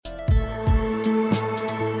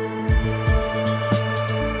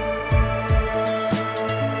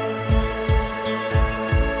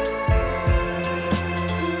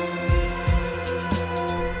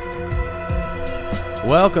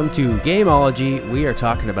Welcome to Gameology. We are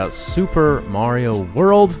talking about Super Mario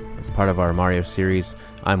World as part of our Mario series.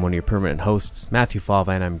 I'm one of your permanent hosts, Matthew Falva,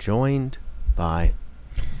 and I'm joined by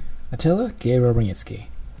Attila Gameology.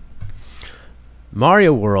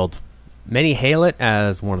 Mario World. Many hail it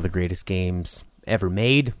as one of the greatest games ever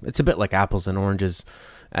made. It's a bit like apples and oranges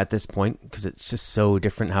at this point because it's just so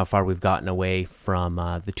different how far we've gotten away from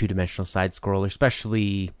the two-dimensional side-scroller,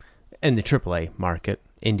 especially in the AAA market.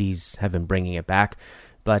 Indies have been bringing it back,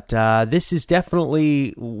 but this is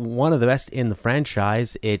definitely one of the best in the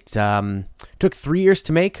franchise. It took 3 years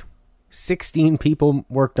to make. 16 people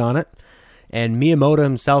worked on it, and Miyamoto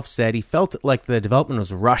himself said he felt like the development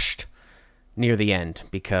was rushed near the end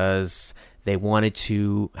because they wanted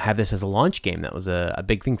to have this as a launch game. That was a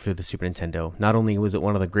big thing for the Super Nintendo. Not only was it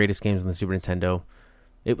one of the greatest games on the Super Nintendo,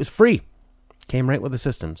 it was free. Came right with the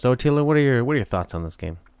system. So, Attila, what are your thoughts on this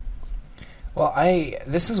game? Well,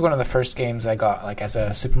 this is one of the first games I got as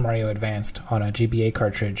a Super Mario Advanced on a GBA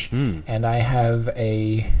cartridge, and I have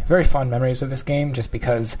very fond memories of this game just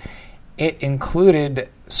because it included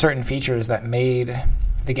certain features that made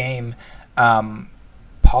the game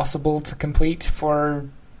possible to complete for,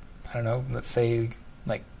 I don't know, let's say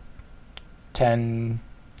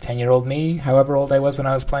 10-year-old me, however old I was when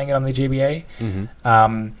I was playing it on the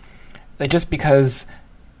GBA. Just because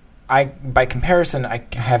by comparison, I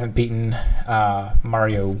haven't beaten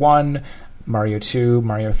Mario 1, Mario 2,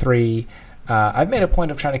 Mario 3. I've made a point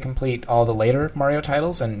of trying to complete all the later Mario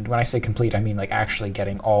titles, and when I say complete, I mean actually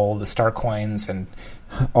getting all the star coins and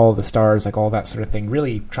all the stars, all that sort of thing,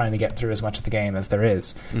 really trying to get through as much of the game as there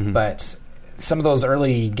is. But some of those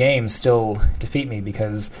early games still defeat me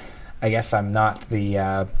because I guess I'm not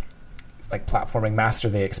the platforming master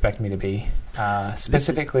they expect me to be.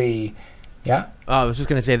 Specifically... Yeah. I was just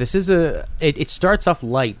going to say, this is it starts off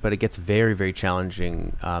light, but it gets very, very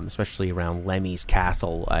challenging, especially around Lemmy's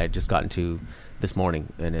castle. I had just gotten to this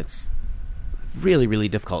morning, and it's really, really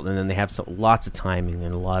difficult. And then they have lots of timing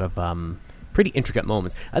and a lot of pretty intricate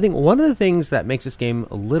moments. I think one of the things that makes this game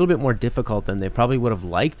a little bit more difficult than they probably would have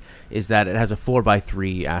liked is that it has a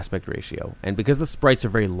 4:3 aspect ratio. And because the sprites are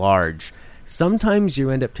very large, sometimes you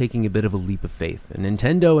end up taking a bit of a leap of faith. And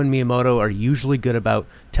Nintendo and Miyamoto are usually good about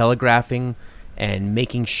telegraphing and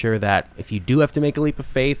making sure that if you do have to make a leap of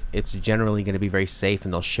faith, it's generally going to be very safe,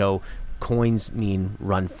 and they'll show coins mean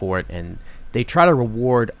run for it. And they try to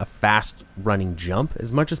reward a fast running jump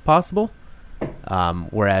as much as possible.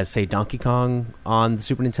 Whereas, say, Donkey Kong on the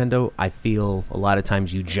Super Nintendo, I feel a lot of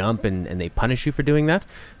times you jump and they punish you for doing that.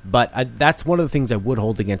 But that's one of the things I would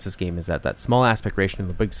hold against this game, is that small aspect ratio and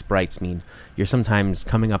the big sprites mean you're sometimes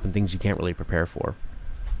coming up in things you can't really prepare for.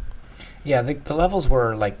 Yeah, the levels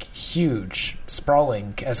were huge,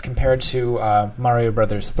 sprawling, as compared to Mario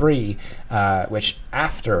Brothers 3, which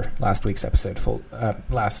after last week's episode,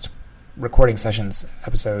 last recording sessions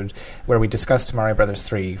episode where we discussed Mario Brothers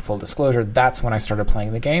 3, full disclosure, that's when I started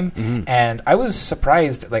playing the game. And I was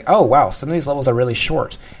surprised, oh wow, some of these levels are really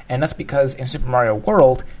short. And that's because in Super Mario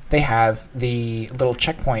World, they have the little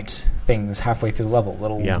checkpoint things halfway through the level,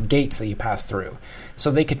 little gates that you pass through.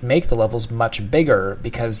 So they could make the levels much bigger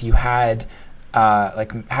because you had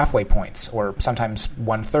halfway points, or sometimes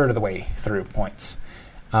 1/3 of the way through points.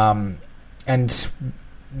 And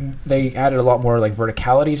they added a lot more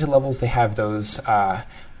verticality to levels. They have those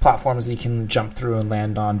platforms that you can jump through and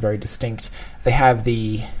land on, very distinct. They have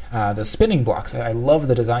the spinning blocks. I love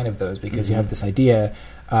the design of those because you have this idea,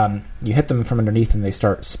 you hit them from underneath and they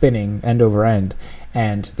start spinning end over end,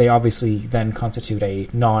 and they obviously then constitute a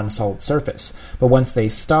non-solid surface. But once they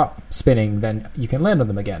stop spinning, then you can land on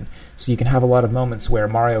them again. So you can have a lot of moments where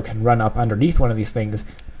Mario can run up underneath one of these things,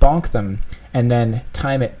 bonk them, and then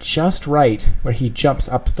time it just right where he jumps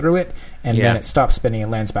up through it, and then it stops spinning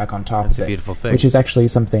and lands back on top of it. That's a beautiful thing. Which is actually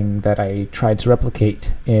something that I tried to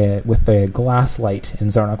replicate with the glass light in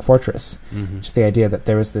Zarnok Fortress. Just the idea that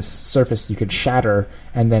there was this surface you could shatter,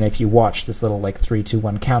 and then if you watch this little 3, 2,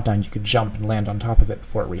 1 countdown, you could jump and land on top of it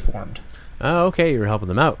before it reformed. Oh, okay, you were helping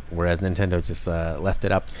them out, whereas Nintendo just left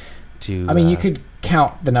it up to... I mean, you could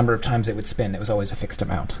count the number of times it would spin. It was always a fixed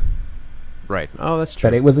amount. Right. Oh, that's true.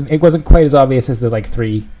 But it wasn't quite as obvious as the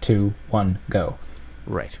 3, 2, 1, go.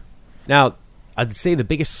 Right. Now, I'd say the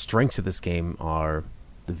biggest strengths of this game are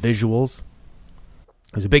the visuals.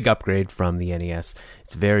 There's a big upgrade from the NES.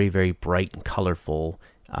 It's very, very bright and colorful.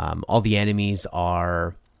 All the enemies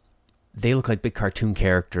they look like big cartoon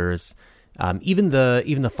characters. Even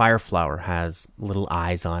the fire flower has little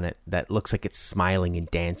eyes on it that looks like it's smiling and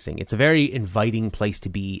dancing. It's a very inviting place to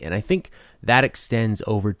be, and I think that extends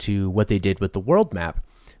over to what they did with the world map,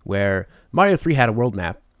 where Mario 3 had a world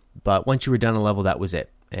map, but once you were done a level, that was it.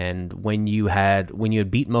 And when you had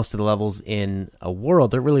beat most of the levels in a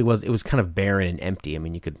world, it was kind of barren and empty. I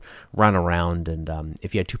mean, you could run around, and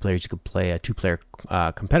if you had two players, you could play a two-player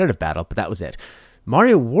competitive battle, but that was it.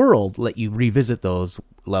 Mario World let you revisit those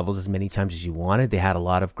levels as many times as you wanted. They had a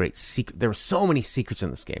lot of great secrets. There were so many secrets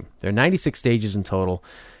in this game. There are 96 stages in total.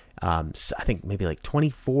 So I think maybe like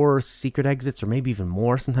 24 secret exits, or maybe even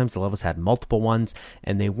more. Sometimes the levels had multiple ones,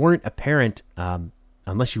 and they weren't apparent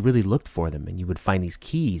unless you really looked for them, and you would find these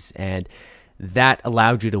keys, and that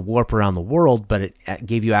allowed you to warp around the world, but it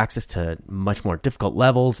gave you access to much more difficult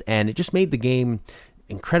levels, and it just made the game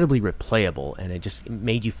incredibly replayable, and it just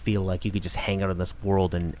made you feel like you could just hang out in this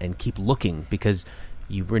world and keep looking, because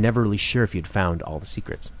you were never really sure if you'd found all the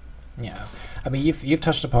secrets. Yeah, I mean, you've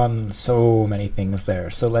touched upon so many things there.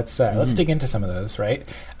 So let's dig into some of those, right?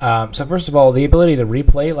 So first of all, the ability to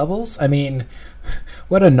replay levels. I mean,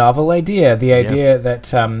 what a novel idea! The idea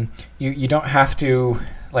that you don't have to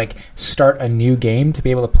like start a new game to be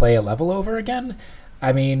able to play a level over again.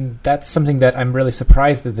 I mean, that's something that I'm really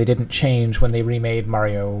surprised that they didn't change when they remade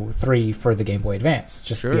Mario 3 for the Game Boy Advance.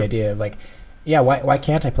 Just the idea of like, yeah, why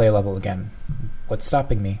can't I play a level again? What's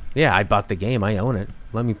stopping me? Yeah, I bought the game. I own it.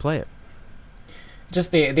 Let me play it.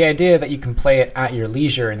 Just the idea that you can play it at your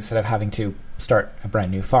leisure instead of having to start a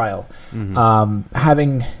brand new file.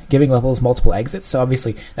 Giving levels multiple exits. So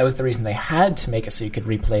obviously that was the reason they had to make it so you could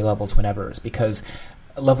replay levels whenever, is because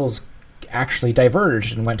levels actually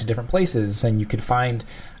diverged and went to different places, and you could find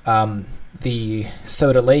the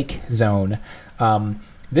Soda Lake zone.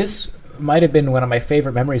 This might have been one of my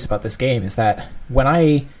favorite memories about this game, is that when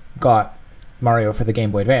I got Mario for the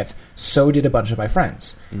Game Boy Advance, so did a bunch of my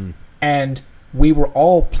friends. And we were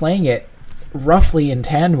all playing it roughly in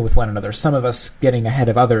tandem with one another, some of us getting ahead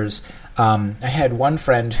of others. I had one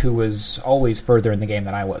friend who was always further in the game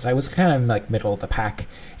than I was. I was kind of like middle of the pack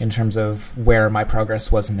in terms of where my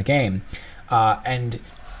progress was in the game. And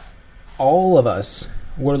all of us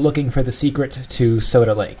were looking for the secret to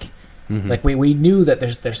Soda Lake. Like we knew that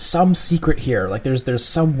there's some secret here. Like there's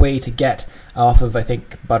some way to get off of, I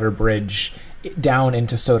think, Butter Bridge down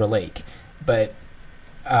into Soda Lake. But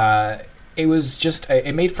it was just,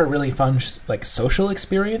 it made for a really fun like social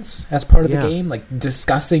experience as part of the game, like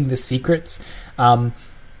discussing the secrets.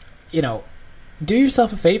 You know, do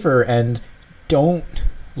yourself a favor and don't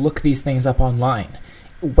look these things up online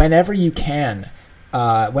whenever you can.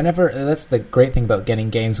 That's the great thing about getting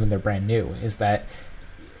games when they're brand new, is that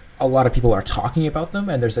a lot of people are talking about them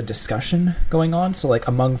and there's a discussion going on. So like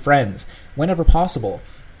among friends, whenever possible,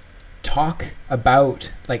 talk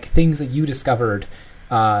about like things that you discovered.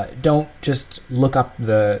 Don't just look up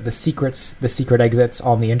the secrets, the secret exits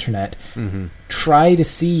on the internet. Try to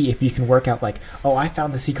see if you can work out like, oh, I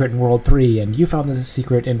found the secret in World 3 and you found the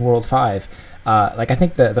secret in World 5. Like I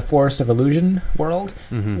think the Forest of Illusion world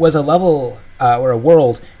was a level or a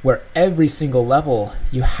world where every single level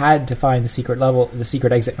you had to find the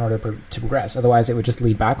secret exit in order to progress. Otherwise, it would just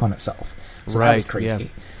lead back on itself. So that was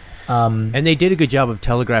crazy. Yeah. And they did a good job of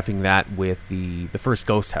telegraphing that with the first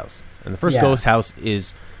Ghost House. And the first Ghost House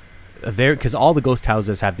is because all the ghost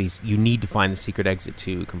houses have these, you need to find the secret exit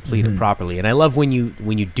to complete it properly. And I love when you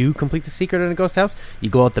do complete the secret in a ghost house, you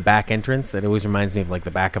go out the back entrance. It always reminds me of like the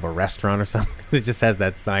back of a restaurant or something. It just has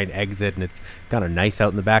that sign exit, and it's kind of nice out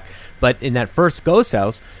in the back. But in that first ghost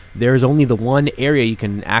house, there's only the one area you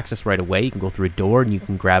can access right away. You can go through a door and you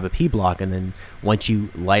can grab a P block, and then once you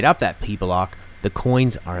light up that P block, the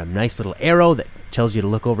coins are a nice little arrow that tells you to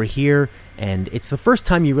look over here, and it's the first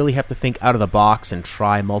time you really have to think out of the box and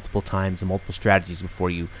try multiple times and multiple strategies before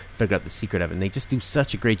you figure out the secret of it. And they just do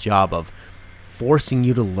such a great job of forcing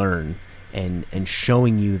you to learn and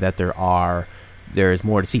showing you that there is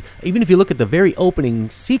more to see. Even if you look at the very opening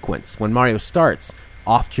sequence when Mario starts,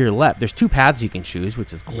 off to your left, there's two paths you can choose,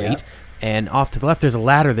 which is great. And off to the left, there's a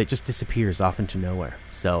ladder that just disappears off into nowhere.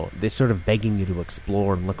 So they're sort of begging you to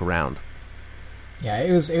explore and look around. Yeah,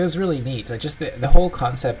 it was really neat. Like just the whole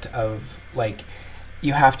concept of like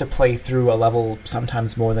you have to play through a level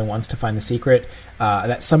sometimes more than once to find the secret.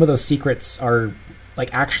 That some of those secrets are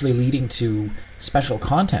like actually leading to special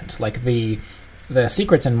content. Like the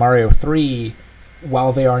secrets in Mario 3,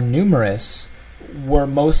 while they are numerous, were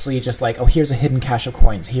mostly just like, oh, here's a hidden cache of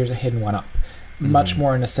coins, here's a hidden one-up. Much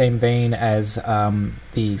more in the same vein as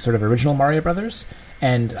the sort of original Mario Brothers.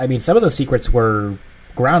 And I mean, some of those secrets were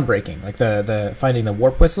groundbreaking, like the finding the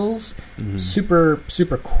warp whistles, super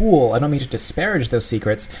cool. I don't mean to disparage those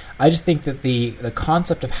secrets. I just think that the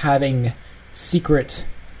concept of having secret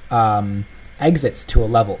exits to a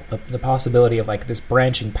level, the possibility of like this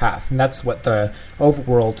branching path, and that's what the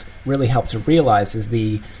overworld really helped to realize, is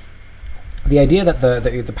the the idea that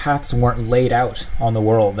the paths weren't laid out on the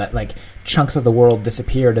world, that like chunks of the world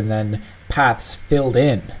disappeared and then paths filled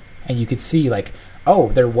in, and you could see like, oh,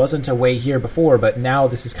 there wasn't a way here before, but now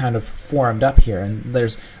this is kind of formed up here, and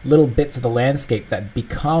there's little bits of the landscape that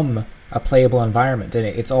become a playable environment, and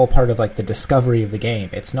it's all part of like the discovery of the game.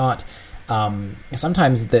 It's not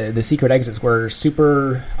sometimes the secret exits were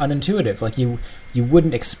super unintuitive. Like you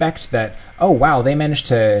wouldn't expect that, oh wow, they managed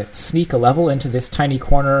to sneak a level into this tiny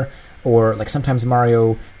corner, or like sometimes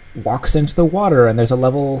Mario walks into the water and there's a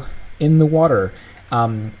level in the water.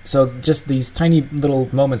 So just these tiny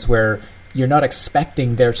little moments where you're not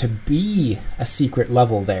expecting there to be a secret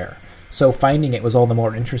level there. So finding it was all the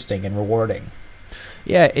more interesting and rewarding.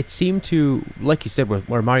 Yeah, it seemed to, like you said,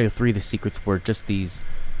 where Mario 3, the secrets were just these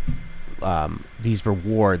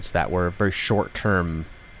rewards that were very short-term.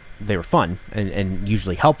 They were fun and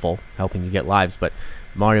usually helpful, helping you get lives. But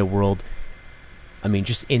Mario World, I mean,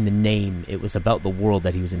 just in the name, it was about the world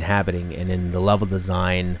that he was inhabiting, and in the level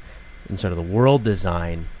design and sort of the world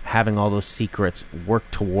design, having all those secrets work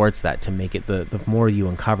towards that to make it the more you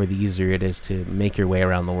uncover, the easier it is to make your way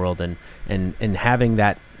around the world, and having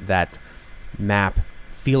that map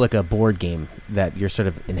feel like a board game that you're sort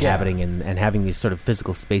of inhabiting, and having these sort of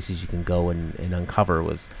physical spaces you can go and uncover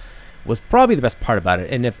was probably the best part about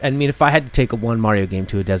it. And if I had to take one Mario game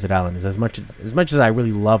to a desert island, as much as I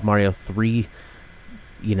really love Mario 3,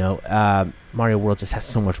 Mario World just has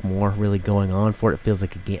so much more really going on for it. It feels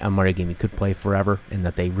like a Mario game you could play forever, and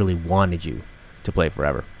that they really wanted you to play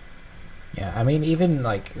forever. Yeah, I mean, even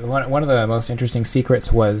like one of the most interesting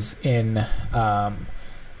secrets was in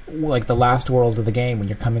like the last world of the game, when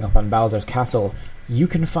you're coming up on Bowser's Castle, you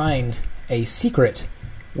can find a secret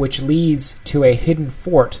which leads to a hidden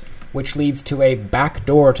fort, which leads to a back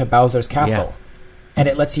door to Bowser's Castle. Yeah. And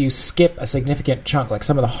it lets you skip a significant chunk. Like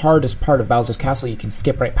some of the hardest part of Bowser's Castle, you can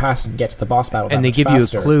skip right past and get to the boss battle. And they give you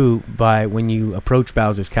a clue by when you approach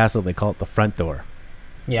Bowser's Castle, they call it the front door.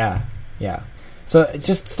 Yeah, yeah. So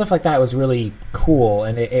just stuff like that was really cool,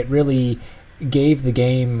 and it really gave the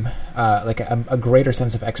game like a greater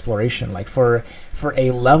sense of exploration. Like for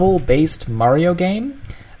a level-based Mario game,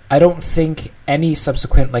 I don't think any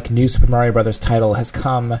subsequent like New Super Mario Brothers title has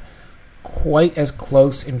come quite as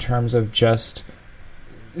close in terms of just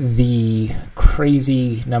the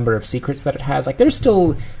crazy number of secrets that it has. Like there's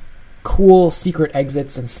still cool secret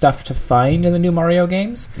exits and stuff to find in the new Mario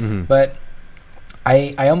games, but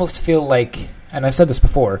I almost feel like, and I've said this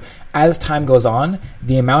before, as time goes on,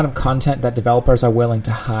 the amount of content that developers are willing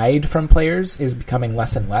to hide from players is becoming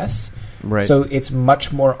less and less. Right. So it's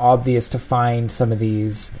much more obvious to find some of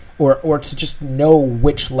these, or to just know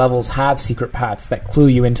which levels have secret paths that clue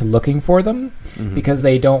you into looking for them, because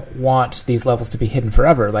they don't want these levels to be hidden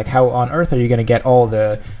forever. Like, how on earth are you going to get all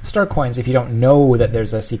the star coins if you don't know that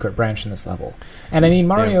there's a secret branch in this level? And I mean,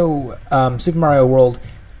 Super Mario World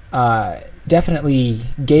definitely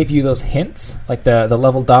gave you those hints. Like the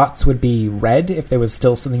level dots would be red if there was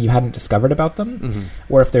still something you hadn't discovered about them,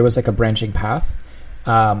 or if there was like a branching path.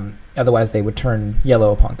 Otherwise, they would turn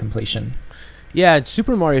yellow upon completion. Yeah,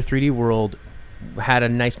 Super Mario 3D World had a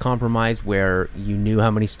nice compromise where you knew how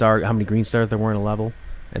many green stars there were in a level,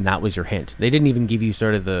 and that was your hint. They didn't even give you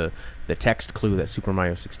sort of the text clue that Super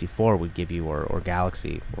Mario 64 would give you, or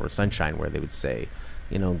Galaxy, or Sunshine, where they would say,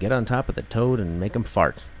 get on top of the toad and make them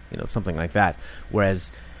fart, something like that.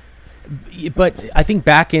 But I think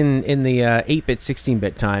back in the 8-bit,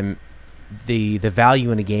 16-bit time, the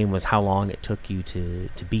value in a game was how long it took you to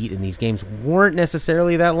beat, and these games weren't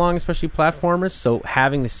necessarily that long, especially platformers. So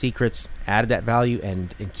having the secrets added that value,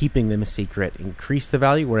 and keeping them a secret increased the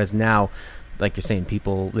value. Whereas now, like you're saying,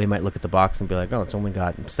 people, they might look at the box and be like, oh, it's only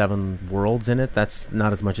got 7 worlds in it. That's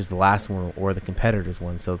not as much as the last one or the competitor's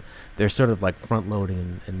one. So they're sort of like front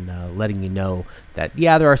loading and letting you know that,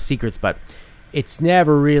 yeah, there are secrets, but it's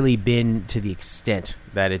never really been to the extent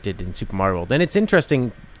that it did in Super Mario World. And it's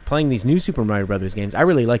interesting playing these new Super Mario Brothers games. I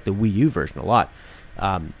really like the Wii U version a lot,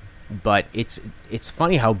 but it's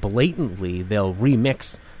funny how blatantly they'll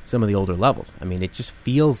remix some of the older levels. I mean, it just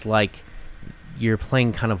feels like you're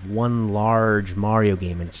playing kind of one large Mario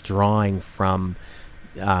game, and it's drawing from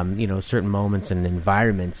certain moments and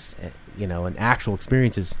environments, and actual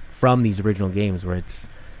experiences from these original games, where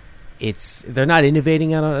they're not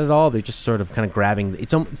innovating at all. They're just sort of kind of grabbing.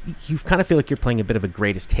 You kind of feel like you're playing a bit of a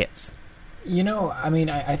greatest hits. I mean,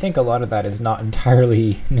 I think a lot of that is not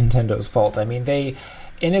entirely Nintendo's fault. I mean, they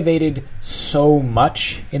innovated so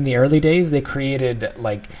much in the early days. They created,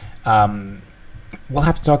 like, we'll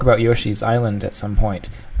have to talk about Yoshi's Island at some point,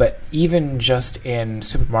 but even just in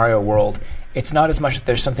Super Mario World, it's not as much that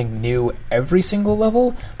there's something new every single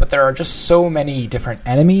level, but there are just so many different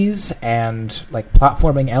enemies and like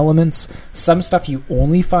platforming elements. Some stuff you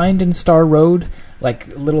only find in Star Road,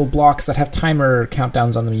 like little blocks that have timer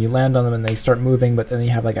countdowns on them. You land on them and they start moving, but then you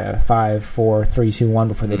have like a 5, 4, 3, 2, 1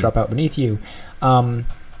 before they drop out beneath you.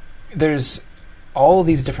 There's all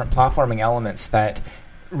these different platforming elements that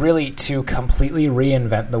really to completely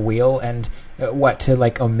reinvent the wheel and to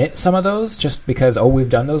like omit some of those just because we've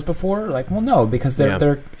done those before, like, well, no, because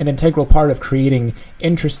they're an integral part of creating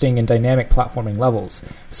interesting and dynamic platforming levels.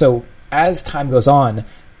 So as time goes on,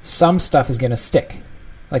 some stuff is going to stick,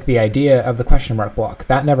 like the idea of the question mark block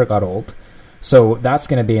that never got old, so that's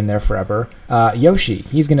going to be in there forever. Yoshi,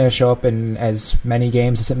 he's going to show up in as many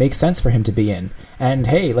games as it makes sense for him to be in. And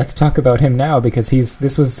hey, let's talk about him now because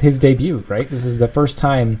this was his debut, right? This is the first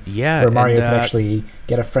time where Mario could actually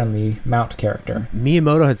get a friendly mount character.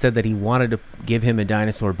 Miyamoto had said that he wanted to give him a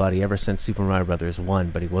dinosaur buddy ever since Super Mario Bros.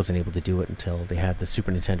 1, but he wasn't able to do it until they had the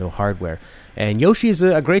Super Nintendo hardware. And Yoshi is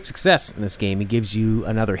a great success in this game. He gives you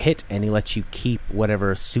another hit, and he lets you keep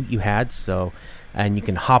whatever suit you had, and you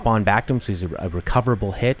can hop on back to him, so he's a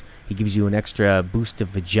recoverable hit. He gives you an extra boost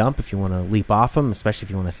of a jump if you want to leap off him, especially if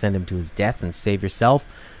you want to send him to his death and save yourself.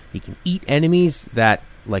 He can eat enemies that,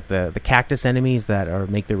 like the cactus enemies that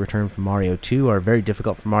make their return from Mario 2, are very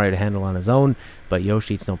difficult for Mario to handle on his own, but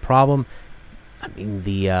Yoshi, it's no problem. I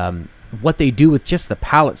mean, what they do with just the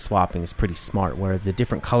palette swapping is pretty smart, where the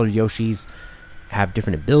different colored Yoshis have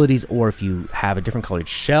different abilities, or if you have a different colored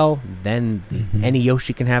shell, then any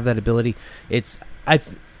Yoshi can have that ability.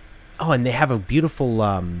 And they have a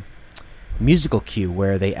beautiful musical cue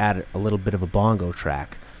where they add a little bit of a bongo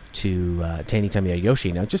track to anytime you have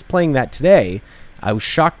Yoshi. Now, just playing that today, I was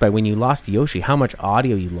shocked by when you lost Yoshi, how much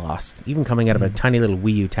audio you lost, even coming out of a tiny little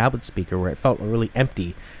Wii U tablet speaker where it felt really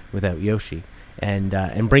empty without Yoshi.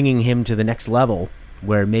 And bringing him to the next level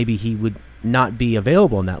where maybe he would not be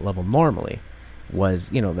available in that level normally was,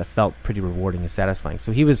 that felt pretty rewarding and satisfying.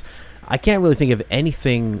 So I can't really think of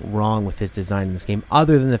anything wrong with his design in this game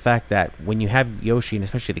other than the fact that when you have Yoshi, and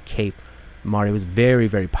especially the cape, Mario is very,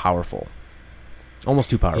 very powerful. Almost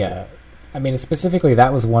too powerful. Yeah. I mean, specifically,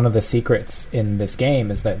 that was one of the secrets in this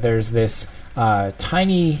game, is that there's this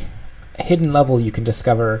tiny hidden level you can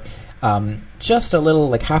discover just a little,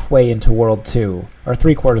 like halfway into World 2, or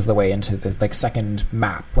 3/4 of the way into the second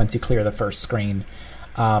map once you clear the first screen.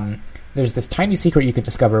 There's this tiny secret you can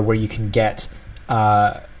discover where you can get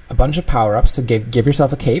a bunch of power-ups, so give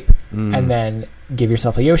yourself a cape, and then give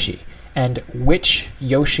yourself a Yoshi. And which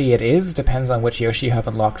Yoshi it is depends on which Yoshi you have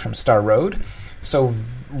unlocked from Star Road. So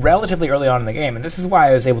relatively early on in the game, and this is why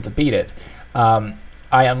I was able to beat it, I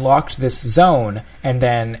unlocked this zone, and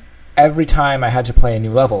then every time I had to play a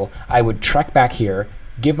new level, I would trek back here,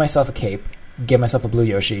 give myself a cape, give myself a blue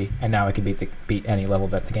Yoshi, and now I could beat any level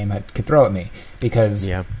that the game could throw at me. Because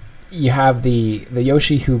you have the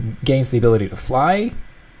Yoshi who gains the ability to fly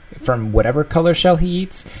from whatever color shell he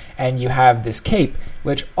eats, and you have this cape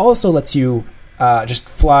which also lets you just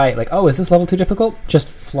fly, like, is this level too difficult? Just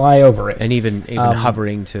fly over it. And even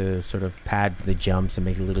hovering to sort of pad the jumps and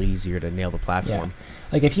make it a little easier to nail the platform.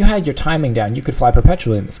 Yeah. Like, if you had your timing down, you could fly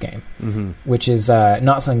perpetually in this game, which is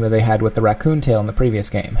not something that they had with the raccoon tail in the previous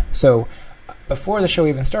game. So before the show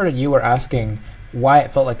even started, you were asking why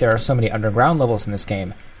it felt like there are so many underground levels in this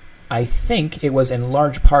game. I think it was in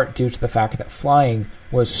large part due to the fact that flying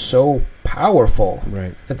was so powerful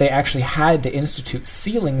that they actually had to institute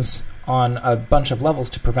ceilings on a bunch of levels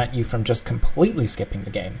to prevent you from just completely skipping the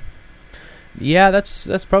game. Yeah,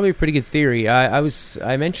 that's probably a pretty good theory. I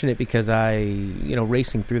mentioned it because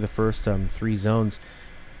racing through the first 3 zones,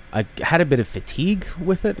 I had a bit of fatigue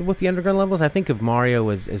with the underground levels. I think of Mario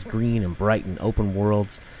as green and bright and open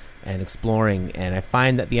worlds and exploring, and I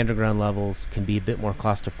find that the underground levels can be a bit more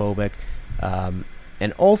claustrophobic,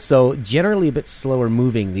 and also generally a bit slower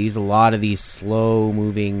moving. A lot of these slow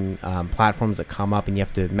moving platforms that come up, and you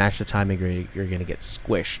have to match the timing or you're going to get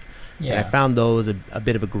squished. Yeah. And I found those a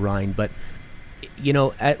bit of a grind, but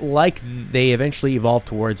like they eventually evolved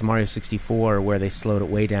towards Mario 64, where they slowed it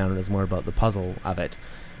way down and it was more about the puzzle of it.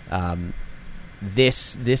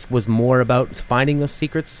 This was more about finding those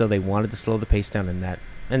secrets, so they wanted to slow the pace down,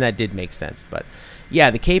 and that did make sense. But yeah,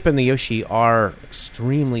 the cape and the Yoshi are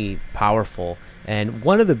extremely powerful, and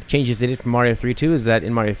one of the changes they did from Mario 3 too is that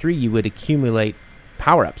in Mario 3 you would accumulate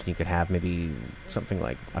power-ups. You could have maybe something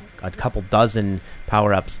like a couple dozen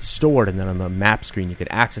power-ups stored, and then on the map screen you could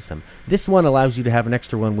access them. This one allows you to have an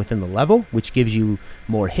extra one within the level, which gives you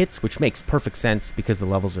more hits, which makes perfect sense because the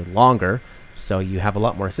levels are longer, so you have a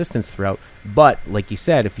lot more assistance throughout. But like you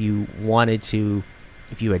said, if you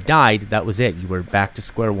had died, that was it. You were back to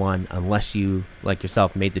square one unless you, like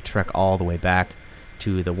yourself, made the trek all the way back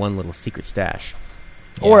to the one little secret stash.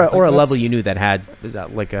 Yeah, or a level you knew that had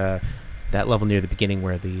that level near the beginning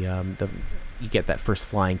where you get that first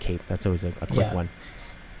flying cape. That's always a quick one.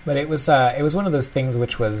 But it was one of those things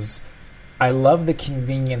which was, I love the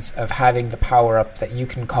convenience of having the power up that you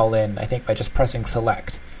can call in, I think, by just pressing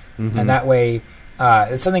select. Mm-hmm. And that way,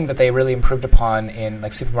 it's something that they really improved upon in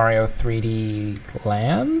like Super Mario 3D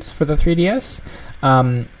Land for the 3DS.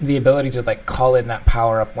 The ability to like call in that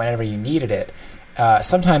power up whenever you needed it.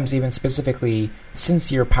 Sometimes even specifically,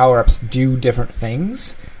 since your power-ups do different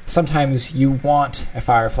things, sometimes you want a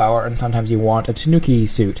Fire Flower and sometimes you want a Tanuki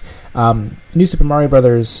suit. New Super Mario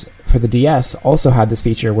Bros. For the DS also had this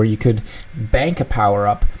feature where you could bank a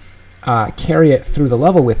power-up, carry it through the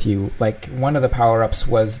level with you. Like one of the power-ups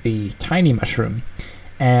was the Tiny Mushroom,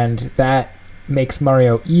 and that makes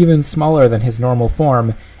Mario even smaller than his normal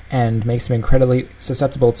form, and makes him incredibly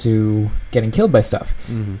susceptible to getting killed by stuff.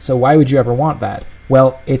 Mm-hmm. So why would you ever want that?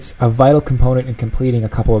 Well, it's a vital component in completing a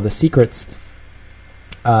couple of the secrets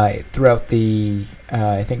throughout the,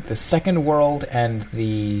 I think, the second world and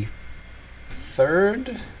the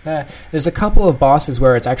third. There's a couple of bosses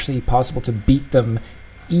where it's actually possible to beat them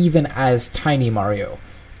even as Tiny Mario.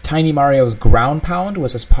 Tiny Mario's ground pound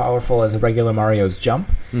was as powerful as regular Mario's jump.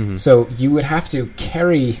 Mm-hmm. So you would have to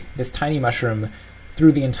carry this Tiny Mushroom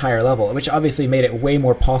through the entire level, which obviously made it way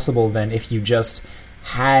more possible than if you just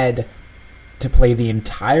had to play the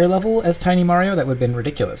entire level as Tiny Mario. That would have been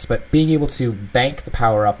ridiculous. But being able to bank the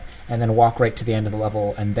power-up and then walk right to the end of the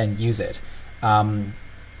level and then use it.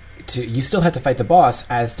 You still had to fight the boss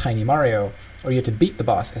as Tiny Mario, or you had to beat the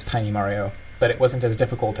boss as Tiny Mario, but it wasn't as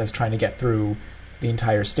difficult as trying to get through the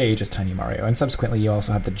entire stage as Tiny Mario. And subsequently, you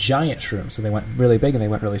also have the giant shroom, so they went really big and they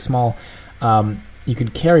went really small. You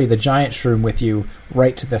could carry the giant shroom with you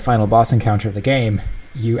right to the final boss encounter of the game.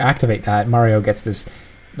 You activate that, Mario gets this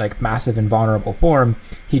like massive invulnerable form.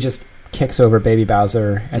 He just kicks over Baby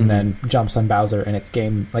Bowser and then jumps on Bowser, and it's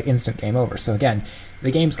instant game over. So again,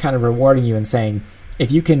 the game's kind of rewarding you and saying,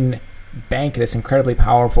 if you can bank this incredibly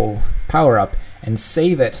powerful power-up and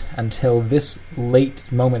save it until this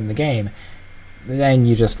late moment in the game, then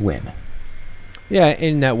you just win. Yeah,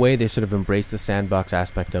 in that way, they sort of embrace the sandbox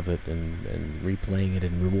aspect of it and replaying it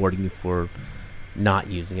and rewarding you for not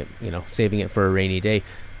using it, saving it for a rainy day.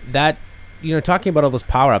 That, talking about all those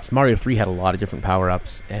power-ups, Mario 3 had a lot of different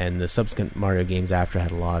power-ups, and the subsequent Mario games after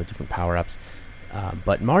had a lot of different power-ups.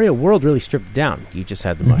 But Mario World really stripped it down. You just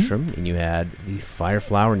had the mushroom, and you had the fire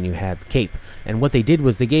flower, and you had the cape. And what they did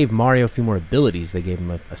was they gave Mario a few more abilities. They gave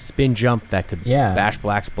him a spin jump that could bash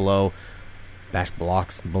blocks below.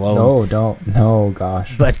 No,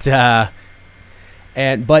 gosh. But you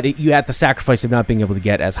had the sacrifice of not being able to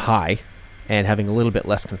get as high and having a little bit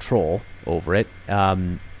less control over it.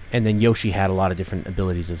 And then Yoshi had a lot of different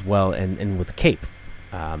abilities as well, and with the cape.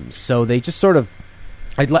 So they just sort of,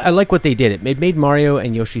 I like what they did. It made Mario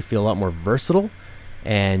and Yoshi feel a lot more versatile,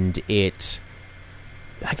 and it,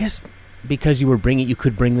 I guess, because you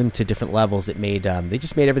could bring them to different levels. It made they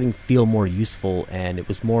just made everything feel more useful, and it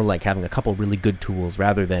was more like having a couple really good tools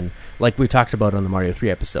rather than like we talked about on the Mario 3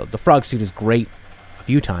 episode. The frog suit is great a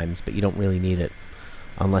few times, but you don't really need it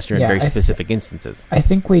unless you're in very specific instances. I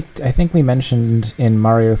think we mentioned in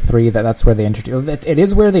Mario 3 that's where they introduced. It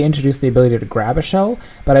is where they introduced the ability to grab a shell,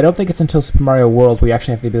 but I don't think it's until Super Mario World we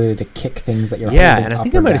actually have the ability to kick things that you're holding. Yeah, and I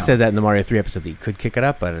think I might have said that in the Mario 3 episode that you could kick it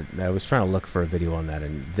up, but I was trying to look for a video on that,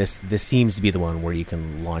 and this seems to be the one where you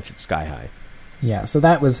can launch it sky high. Yeah, so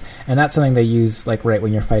that's something they use like right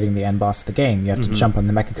when you're fighting the end boss of the game. You have to jump on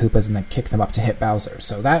the Mecha Koopas and then kick them up to hit Bowser.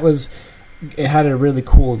 So it had a really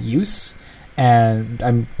cool use.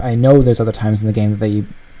 And I know there's other times in the game that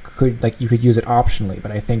you could use it optionally,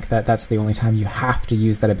 but I think that's the only time you have to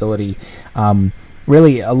use that ability.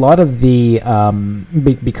 Really, a lot of the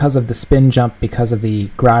because of the spin jump, because of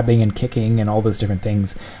the grabbing and kicking and all those different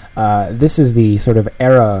things, this is the sort of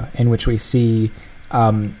era in which we see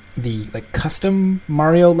the like custom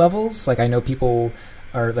Mario levels. Like I know people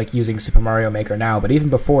are like using Super Mario Maker now, but even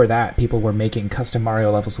before that, people were making custom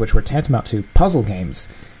Mario levels, which were tantamount to puzzle games.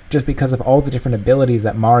 Just because of all the different abilities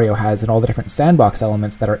that Mario has and all the different sandbox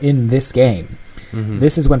elements that are in this game. Mm-hmm.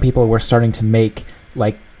 This is when people were starting to make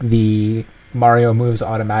like the Mario moves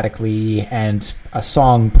automatically and a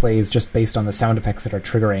song plays just based on the sound effects that are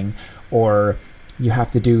triggering, or you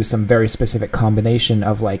have to do some very specific combination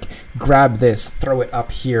of like grab this, throw it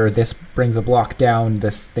up here, this brings a block down,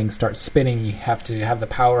 this thing starts spinning, you have to have the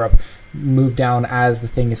power up move down as the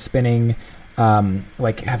thing is spinning,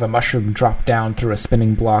 like have a mushroom drop down through a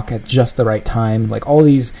spinning block at just the right time, like all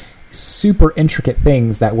these super intricate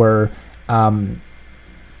things that were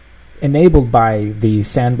enabled by the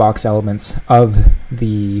sandbox elements of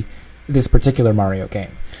this particular Mario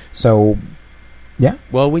game. So yeah.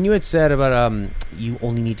 Well, when you had said about you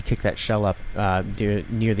only need to kick that shell up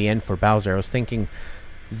near the end for Bowser, I was thinking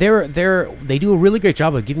they do a really great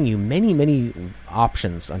job of giving you many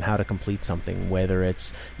options on how to complete something, whether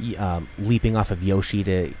it's leaping off of Yoshi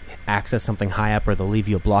to access something high up, or they'll leave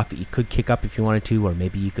you a block that you could kick up if you wanted to, or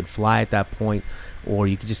maybe you could fly at that point, or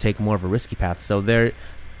you could just take more of a risky path. So the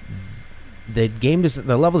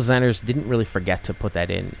level designers didn't really forget to put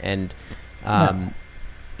that in. And No.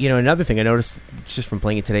 Another thing I noticed just from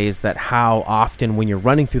playing it today is that how often when you're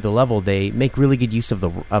running through the level, they make really good use of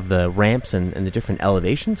the ramps and the different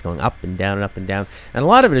elevations, going up and down and up and down. And a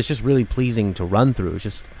lot of it is just really pleasing to run through. It's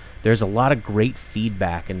just there's a lot of great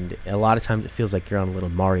feedback, and a lot of times it feels like you're on a little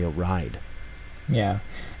Mario ride. Yeah.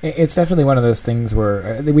 It's definitely one of those things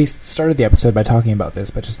where we started the episode by talking about this,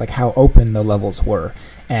 but just like how open the levels were.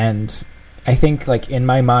 And I think, like, in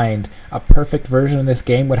my mind, a perfect version of this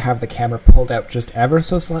game would have the camera pulled out just ever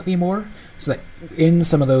so slightly more, so that in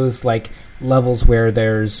some of those, like, levels where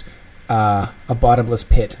there's a bottomless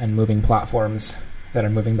pit and moving platforms that are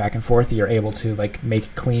moving back and forth, you're able to, like,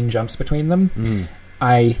 make clean jumps between them.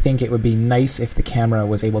 I think it would be nice if the camera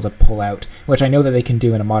was able to pull out, which I know that they can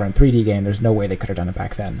do in a modern 3D game. There's no way they could have done it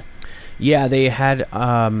back then. Yeah, they had...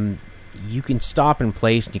 you can stop in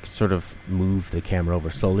place, and you can sort of move the camera over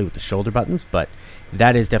slowly with the shoulder buttons, but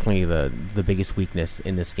that is definitely the biggest weakness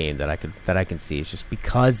in this game that I can see. It's just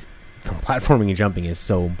because the platforming and jumping is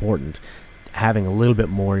so important, having a little bit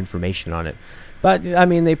more information on it. But I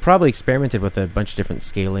mean, they probably experimented with a bunch of different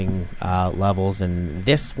scaling levels, and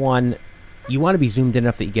this one, you want to be zoomed in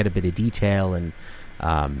enough that you get a bit of detail, and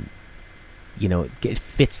it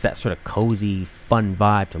fits that sort of cozy, fun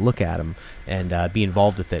vibe to look at them and be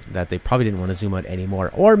involved with it, that they probably didn't want to zoom out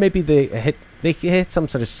anymore. Or maybe they hit some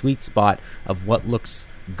sort of sweet spot of what looks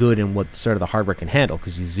good and what sort of the hardware can handle,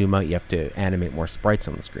 because you zoom out, you have to animate more sprites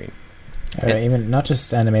on the screen. Even not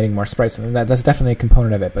just animating more sprites, that's definitely a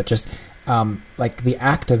component of it, but just like the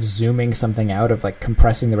act of zooming something out, of like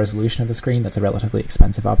compressing the resolution of the screen, that's a relatively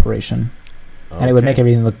expensive operation. Okay. And it would make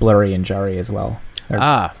everything look blurry and jarry as well.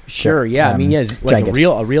 Sure, yeah. I mean, yeah, like jagged.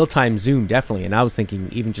 a real-time zoom, definitely. And I was thinking,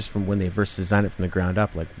 even just from when they first designed it from the ground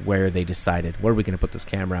up, like where they decided, where are we going to put this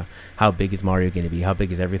camera? How big is Mario going to be? How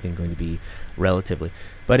big is everything going to be relatively?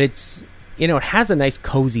 But it's, it has a nice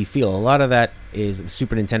cozy feel. A lot of that is the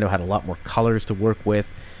Super Nintendo had a lot more colors to work with,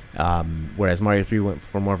 whereas Mario 3 went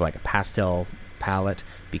for more of like a pastel palette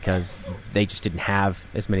because they just didn't have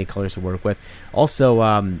as many colors to work with.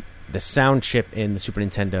 Also, the sound chip in the Super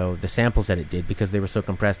Nintendo, the samples that it did, because they were so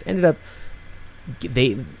compressed, ended up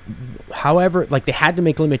they had to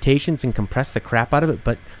make limitations and compress the crap out of it,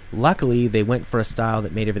 but luckily they went for a style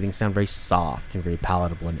that made everything sound very soft and very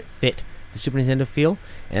palatable, and it fit the Super Nintendo feel.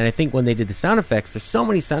 And I think when they did the sound effects, there's so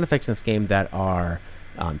many sound effects in this game that are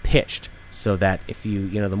pitched, so that if you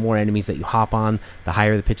the more enemies that you hop on, the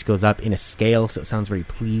higher the pitch goes up in a scale, so it sounds very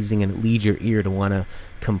pleasing, and it leads your ear to want to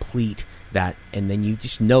complete that, and then you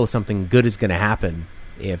just know something good is going to happen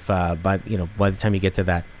if by the time you get to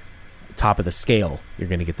that top of the scale, you're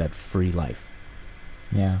going to get that free life.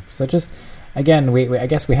 Yeah. So just again, I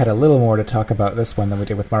guess we had a little more to talk about this one than we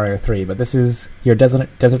did with Mario 3, but this is your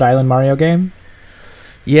Desert Island Mario game.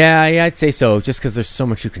 Yeah, I'd say so. Just because there's so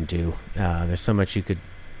much you can do. There's so much you could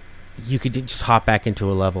just hop back into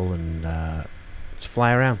a level and just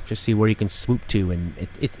fly around, just see where you can swoop to, and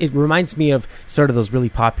it reminds me of sort of those really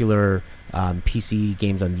popular PC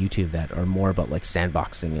games on YouTube that are more about like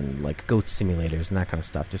sandboxing and like goat simulators and that kind of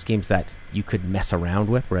stuff. Just games that you could mess around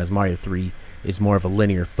with, whereas Mario 3 is more of a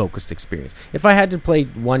linear focused experience. If I had to play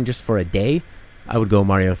one just for a day, I would go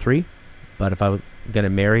Mario 3, but if I was going to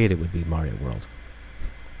marry it, it would be Mario World.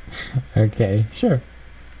 Okay, sure.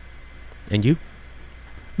 And you?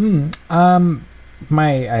 I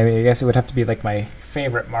guess it would have to be like my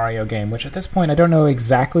favorite Mario game, which at this point I don't know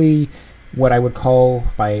exactly what I would call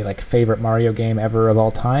my like favorite Mario game ever of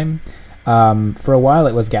all time. For a while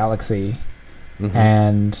it was Galaxy,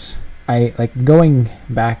 and I like going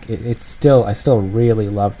back. I still really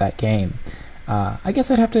love that game. I guess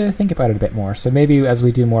I'd have to think about it a bit more. So maybe as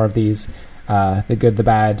we do more of these, the good, the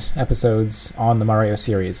bad episodes on the Mario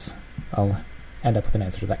series, I'll end up with an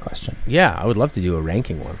answer to that question. Yeah, I would love to do a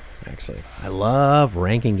ranking one, actually. I love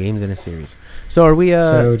ranking games in a series. So are we...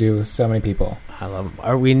 so do so many people. I love them.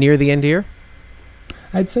 Are we near the end here?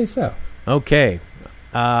 I'd say so. Okay.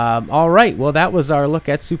 All right. Well, that was our look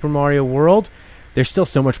at Super Mario World. There's still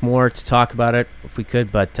so much more to talk about it if we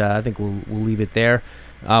could, but I think we'll leave it there.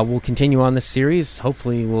 We'll continue on this series.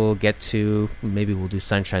 Hopefully we'll get to, maybe we'll do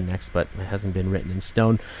Sunshine next, but it hasn't been written in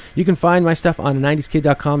stone. You can find my stuff on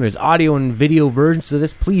 90skid.com. There's audio and video versions of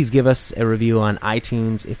this. Please give us a review on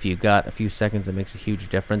iTunes. If you got a few seconds, it makes a huge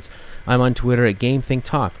difference. I'm on Twitter at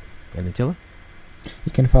GameThinkTalk. And Attila?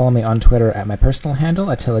 You can follow me on Twitter at my personal handle,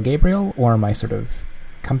 Attila Gabriel, or my sort of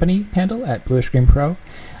company handle at Bluish Green Pro.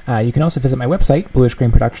 You can also visit my website,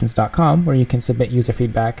 bluishgreenproductions.com, where you can submit user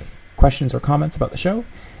feedback, questions, or comments about the show.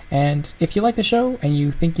 And if you like the show and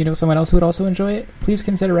you think you know someone else who would also enjoy it, please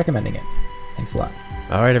consider recommending it. Thanks a lot.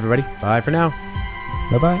 All right, everybody. Bye for now.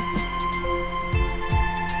 Bye-bye.